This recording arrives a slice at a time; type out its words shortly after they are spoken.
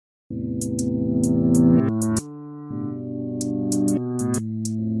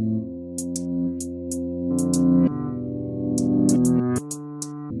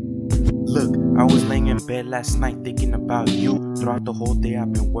bed last night thinking about you. Throughout the whole day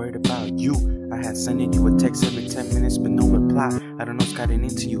I've been worried about you. I had sending you a text every 10 minutes but no reply. I don't know what's gotten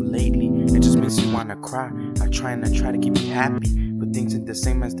into you lately. It just makes you wanna cry. I try to keep you happy, but things ain't the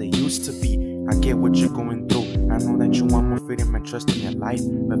same as they used to be. I get what you're going through. I know that you want more freedom and trust in your life,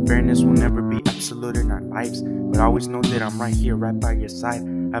 but fairness will never be absolute in our lives. But always know that I'm right here, right by your side.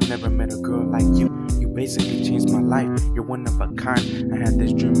 I've never met a girl like you. You basically changed my life. You're one of a kind. I had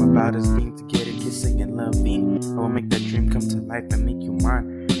this dream about us being together, kissing and loving. I will make that dream come to life and make you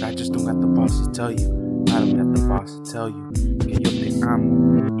mine. But I just don't got the balls to tell you. I don't got the balls to tell you que yo te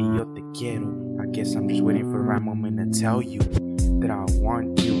amo y yo te quiero. I guess I'm just waiting for the right moment to tell you that I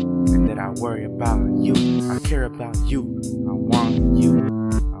want you and that I worry about you. I care about you. I want you.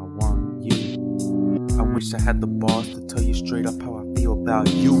 I want you. I wish I had the balls to tell you straight up how I feel about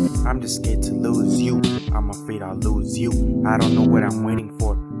you. I'm just scared to lose you. I'm afraid I'll lose you. I don't know what I'm waiting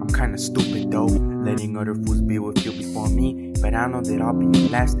for. I'm kinda stupid though, letting other fools be with you before me. But I know that I'll be the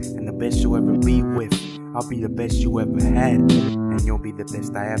last and the best you'll ever be with. I'll be the best you ever had, and you'll be the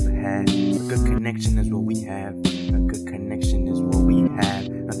best I ever had. A good connection is what we have. A good connection is what we have.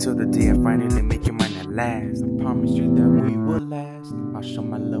 Until the day I finally make you mine at last. I promise you that we will last. I'll show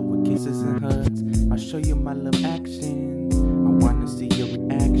my love with kisses and hugs. I'll show you my love actions. I wanna see your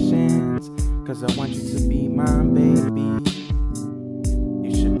reactions, cause I want you to be my baby.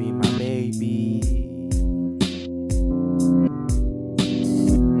 You should be my baby.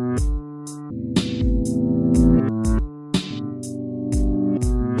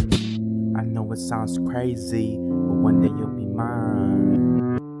 I know it sounds crazy, but one day you'll be mine.